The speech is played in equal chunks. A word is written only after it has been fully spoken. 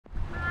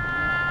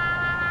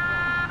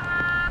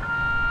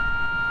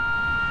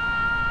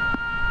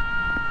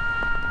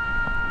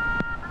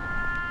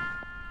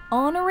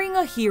honoring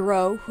a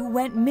hero who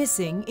went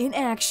missing in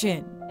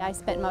action. I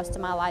spent most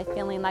of my life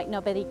feeling like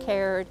nobody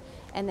cared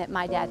and that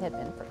my dad had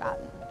been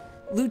forgotten.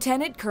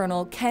 Lieutenant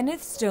Colonel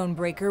Kenneth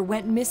Stonebreaker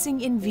went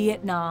missing in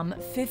Vietnam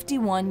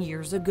 51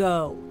 years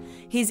ago.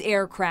 His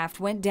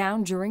aircraft went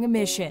down during a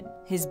mission.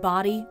 His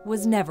body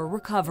was never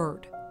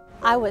recovered.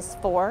 I was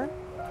 4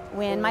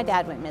 when my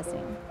dad went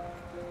missing.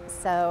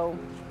 So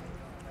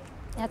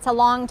that's a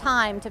long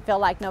time to feel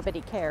like nobody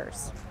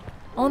cares.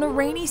 On a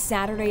rainy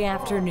Saturday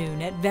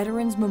afternoon at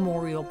Veterans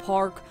Memorial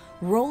Park,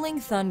 rolling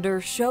thunder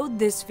showed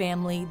this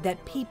family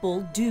that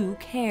people do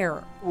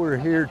care. We're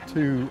here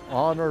to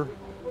honor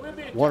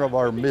one of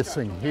our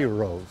missing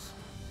heroes.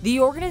 The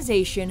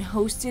organization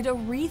hosted a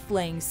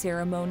wreath-laying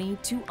ceremony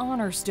to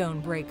honor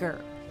Stonebreaker.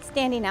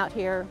 Standing out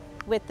here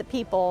with the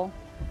people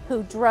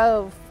who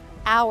drove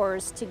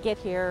hours to get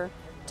here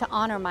to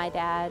honor my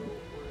dad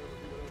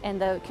and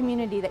the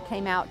community that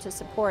came out to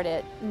support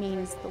it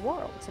means the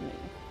world to me.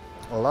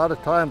 A lot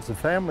of times the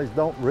families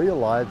don't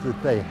realize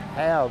that they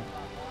have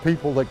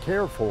people that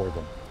care for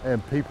them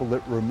and people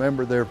that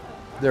remember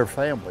their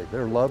family,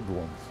 their loved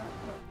ones.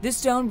 The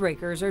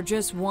Stonebreakers are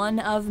just one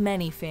of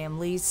many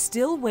families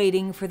still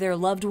waiting for their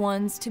loved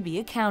ones to be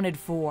accounted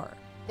for.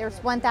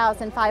 There's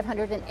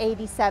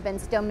 1,587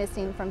 still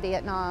missing from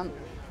Vietnam,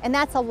 and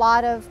that's a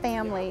lot of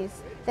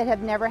families that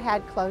have never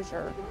had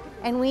closure.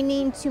 And we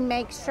need to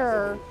make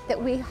sure that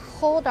we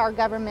hold our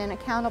government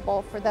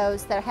accountable for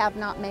those that have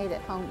not made it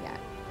home yet.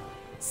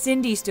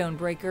 Cindy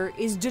Stonebreaker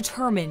is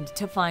determined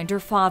to find her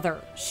father.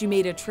 She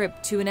made a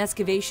trip to an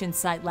excavation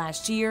site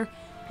last year,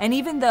 and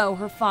even though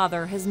her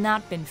father has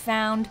not been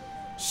found,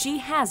 she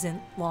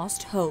hasn't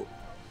lost hope.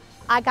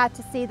 I got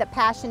to see the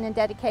passion and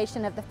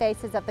dedication of the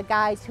faces of the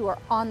guys who are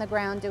on the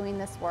ground doing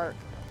this work.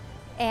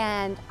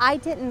 And I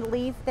didn't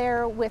leave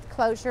there with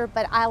closure,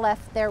 but I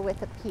left there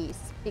with a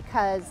peace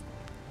because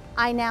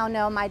I now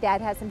know my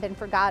dad hasn't been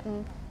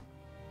forgotten.